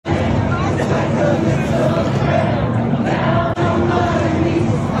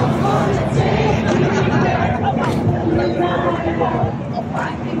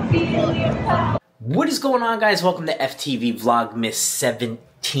is going on, guys? Welcome to FTV Vlogmas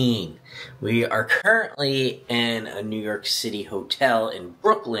 17. We are currently in a New York City hotel in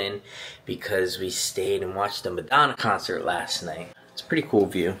Brooklyn because we stayed and watched the Madonna concert last night. It's a pretty cool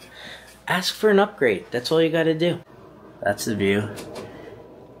view. Ask for an upgrade. That's all you gotta do. That's the view.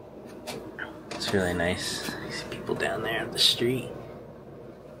 It's really nice. I see people down there on the street.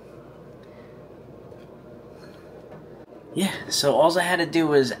 Yeah, so all I had to do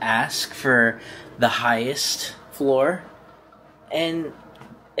was ask for the highest floor, and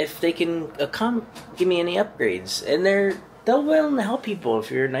if they can give me any upgrades, and they're willing to help people if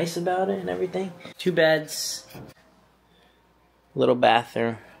you're nice about it and everything. 2 beds, little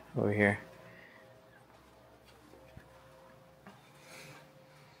bathroom over here.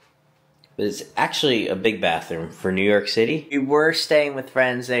 But it's actually a big bathroom for New York City. We were staying with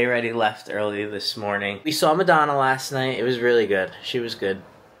friends. They already left early this morning. We saw Madonna last night. It was really good. She was good.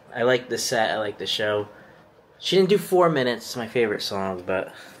 I liked the set. I liked the show. She didn't do 4 minutes. It's my favorite song,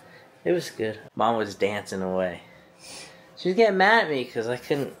 but it was good. Mom was dancing away. She was getting mad at me because I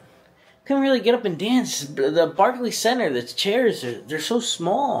couldn't really get up and dance. The Barclays Center, the chairs, they're so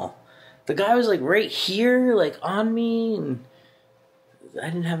small. The guy was like right here, like on me, and I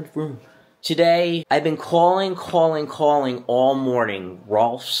didn't have room. Today, I've been calling all morning.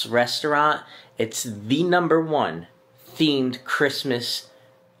 Rolfs restaurant. It's the #1 themed Christmas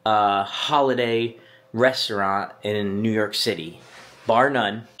holiday restaurant in New York City. Bar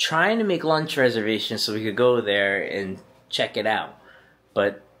none. Trying to make lunch reservations so we could go there and check it out.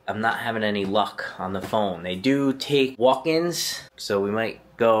 But I'm not having any luck on the phone. They do take walk-ins, so we might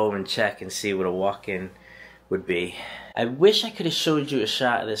go and check and see what a walk-in would be. I wish I could have showed you a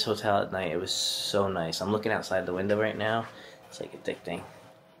shot of this hotel at night. It was so nice. I'm looking outside the window right now. It's like addicting.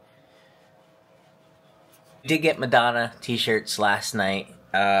 We did get Madonna t-shirts last night.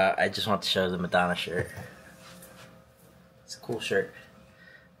 I just want to show the Madonna shirt. It's a cool shirt.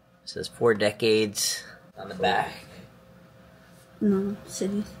 It says 4 decades on the back. No,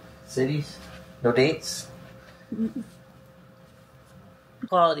 cities. Cities? No dates? Mm-mm.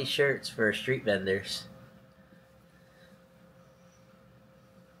 Quality shirts for street vendors.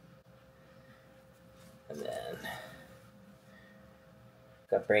 And then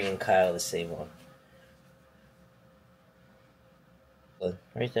got Brain and Kyle the same one.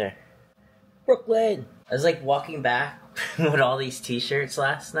 Right there. Brooklyn! I was like walking back with all these t-shirts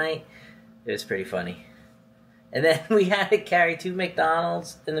last night. It was pretty funny. And then we had to carry 2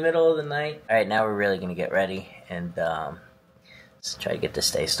 McDonald's in the middle of the night. Alright, now we're really gonna get ready and let's try to get this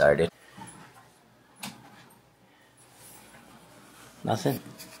day started. Nothing?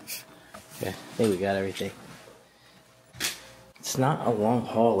 Okay, I think we got everything. It's not a long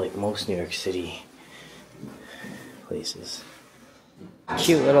haul like most New York City places.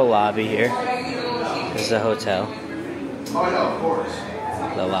 Cute little lobby here. This is the hotel. Oh, no, of course.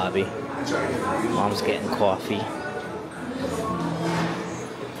 The lobby. Mom's getting coffee.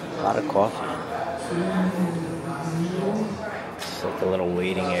 A lot of coffee. It's like a little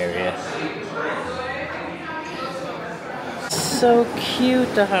waiting area. So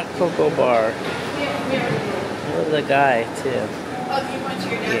cute, the hot cocoa bar. Look at the guy too.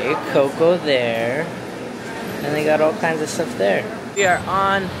 Get your cocoa there. And they got all kinds of stuff there. We are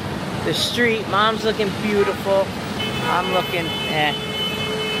on the street. Mom's looking beautiful. I'm looking eh.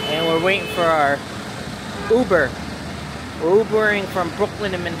 And we're waiting for our Uber. We're Ubering from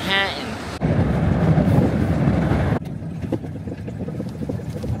Brooklyn to Manhattan.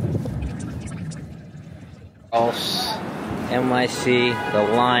 Rolfs, NYC, the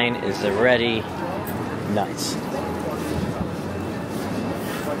line is already nuts.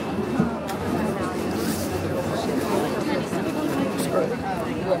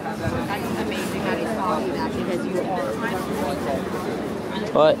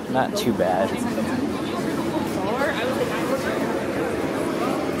 But not too bad. It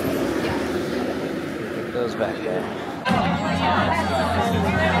goes back there.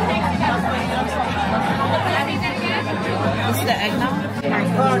 This is the eggnog?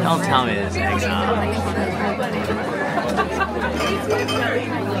 Don't tell me this eggnog.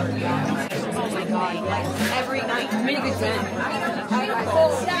 Oh my god. Every night. Make it good.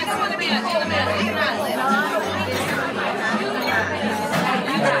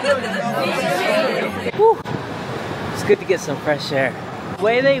 Whew. It's good to get some fresh air. The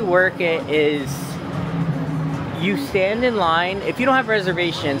way they work it is you stand in line. If you don't have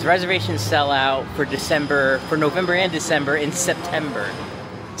reservations, reservations sell out for November and December, in September,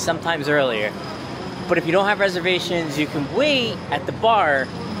 sometimes earlier. But if you don't have reservations, you can wait at the bar,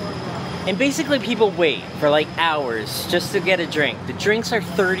 and basically people wait for like hours just to get a drink. The drinks are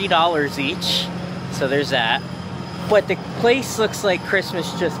 $30 each, So there's that. But the place looks like Christmas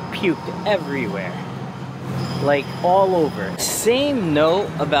just puked everywhere. Like all over. Same note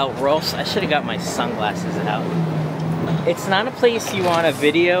about Rolfs. I should have got my sunglasses out. It's not a place you want a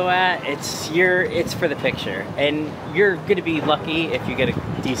video at. It's for the picture. And you're gonna be lucky if you get a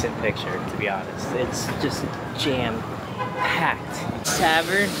decent picture, to be honest. It's just jam-packed.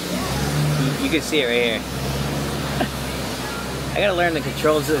 Tavern. You can see it right here. I gotta learn the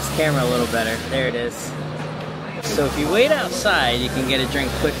controls of this camera a little better. There it is. So if you wait outside, you can get a drink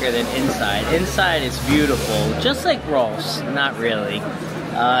quicker than inside. Inside is beautiful, just like Rolfs, not really.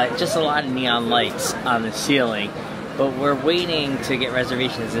 Just a lot of neon lights on the ceiling. But we're waiting to get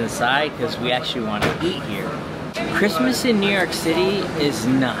reservations inside because we actually want to eat here. Christmas in New York City is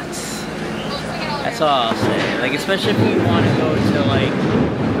nuts. That's all I'll say. Like, especially if you want to go to, like,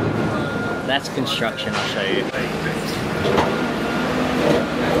 that's construction, I'll show you.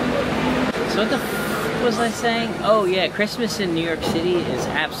 So what the f was I saying? Oh yeah, Christmas in New York City is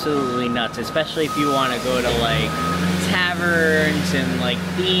absolutely nuts, especially if you want to go to like taverns and like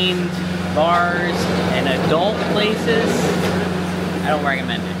themed bars and adult places. I don't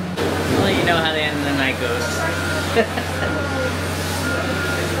recommend it. I'll let you know how the end of the night goes.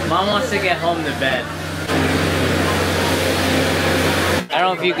 Mom wants to get home to bed. I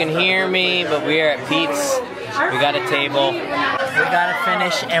don't know if you can hear me, but we are at Pete's. We got a table. We gotta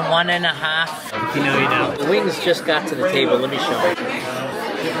finish in 1.5. If you know, you know. The wings just got to the table. Let me show you.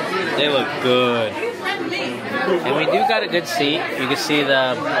 They look good. And we do got a good seat. You can see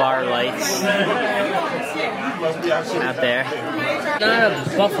the bar lights out there. Not a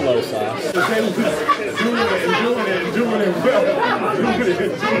buffalo sauce.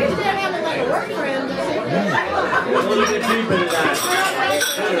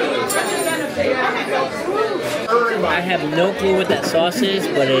 I have no clue what that sauce is,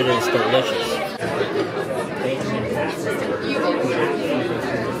 but it is delicious.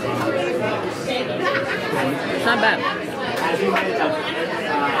 It's not bad.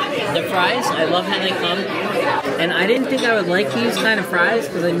 The fries, I love how they come. And I didn't think I would like these kind of fries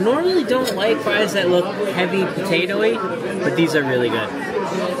because I normally don't like fries that look heavy potatoey, but these are really good.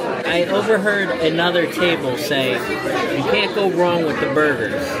 I overheard another table say, you can't go wrong with the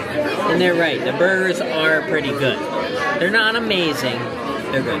burgers. And they're right, the burgers are pretty good. They're not amazing,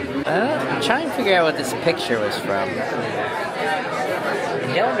 they're good. I'm trying to figure out what this picture was from.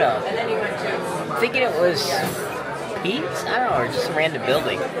 I don't know. I'm thinking it was Pete's? I don't know, or just a random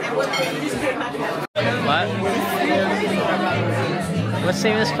building. What? What's the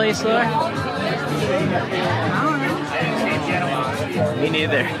name of this place, Laura? Me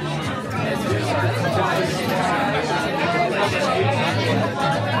neither.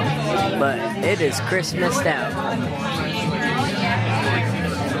 But it is Christmased out.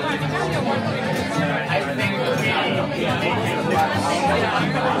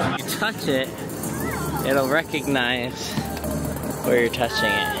 You touch it, it'll recognize where you're touching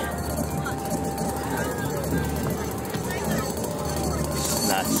it. It's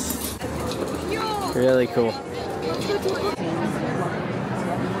nuts. Really cool.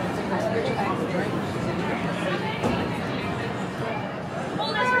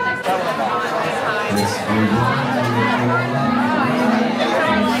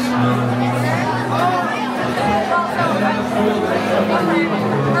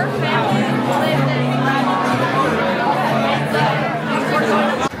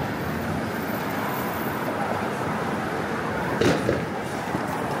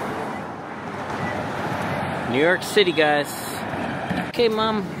 New York City, guys. Okay,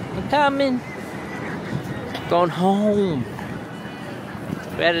 Mom, I'm coming. Going home.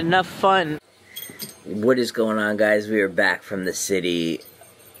 We had enough fun. What is going on, guys? We are back from the city.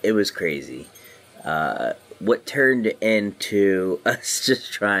 It was crazy. What turned into us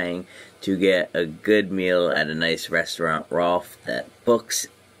just trying to get a good meal at a nice restaurant, Rolfs, that books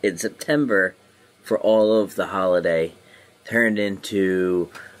in September for all of the holiday, turned into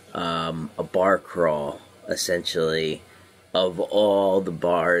a bar crawl, essentially, of all the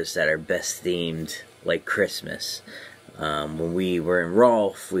bars that are best themed like Christmas. When we were in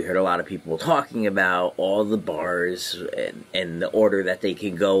Rolfs, we heard a lot of people talking about all the bars and the order that they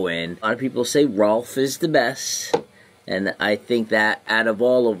can go in. A lot of people say Rolfs is the best, and I think that out of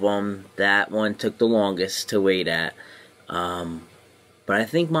all of them, that one took the longest to wait at. But I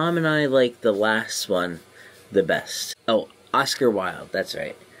think Mom and I like the last one the best. Oh, Oscar Wilde, that's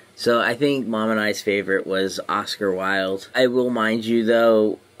right. So I think Mom and I's favorite was Oscar Wilde. I will mind you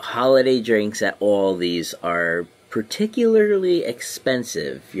though, holiday drinks at all these are particularly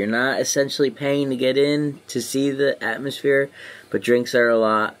expensive. You're not essentially paying to get in to see the atmosphere, but drinks are a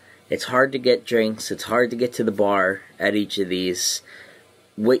lot, It's hard to get drinks. It's hard to get to the bar at each of these.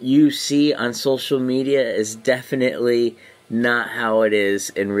 What you see on social media is definitely not how it is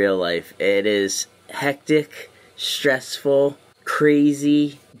in real life. It is hectic, stressful,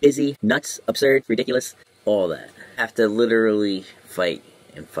 crazy, busy, nuts, absurd, ridiculous, all that. Have to literally fight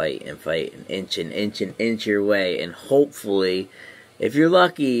and fight and fight and inch your way, and hopefully, if you're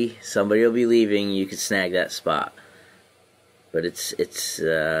lucky, somebody will be leaving, you can snag that spot. But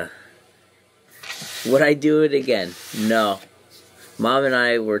would I do it again? No. Mom and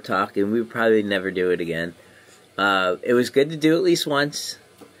I were talking, we would probably never do it again. It was good to do at least once,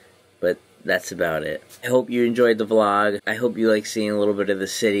 but that's about it. I hope you enjoyed the vlog. I hope you like seeing a little bit of the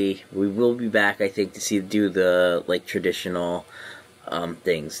city. We will be back, I think, to do the like traditional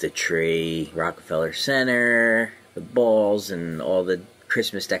things, the tree, Rockefeller Center, the balls, and all the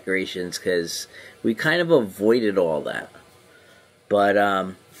Christmas decorations, because we kind of avoided all that. But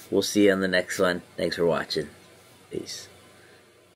we'll see you on the next one. Thanks for watching. Peace.